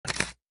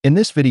In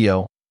this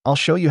video, I'll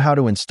show you how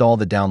to install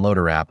the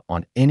Downloader app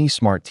on any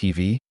smart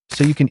TV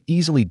so you can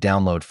easily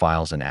download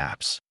files and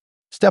apps.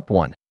 Step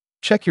 1.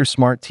 Check your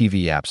Smart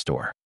TV App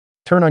Store.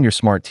 Turn on your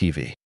Smart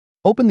TV.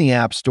 Open the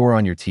App Store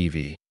on your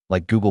TV,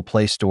 like Google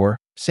Play Store,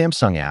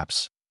 Samsung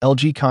Apps,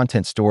 LG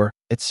Content Store,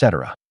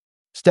 etc.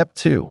 Step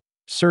 2.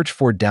 Search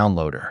for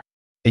Downloader.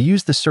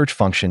 Use the search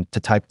function to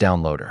type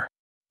Downloader.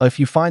 If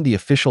you find the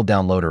official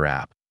Downloader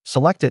app,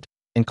 select it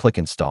and click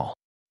Install.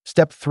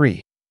 Step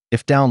 3.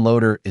 If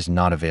Downloader is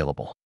not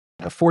available.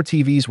 For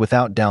TVs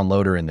without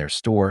Downloader in their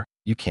store,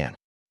 you can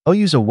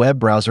use a web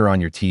browser on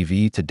your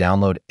TV to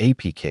download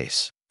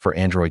APKs for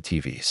Android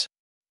TVs.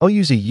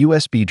 Use a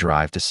USB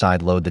drive to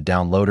sideload the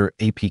Downloader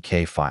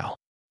APK file.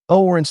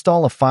 Or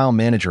install a file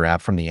manager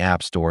app from the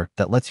App Store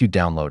that lets you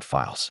download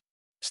files.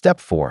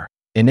 Step 4.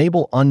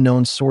 Enable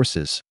unknown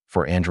sources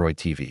for Android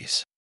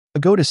TVs.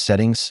 Go to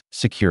Settings,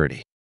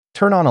 Security.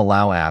 Turn on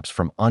Allow apps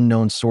from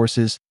unknown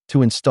sources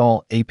to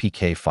install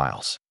APK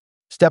files.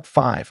 Step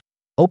 5.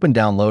 Open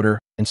Downloader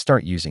and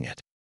start using it.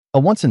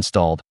 Once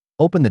installed,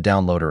 open the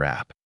Downloader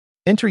app.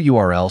 Enter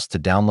URLs to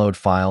download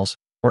files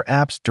or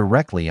apps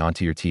directly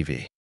onto your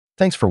TV.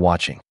 Thanks for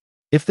watching.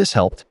 If this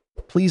helped,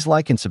 please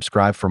like and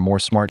subscribe for more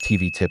smart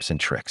TV tips and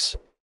tricks.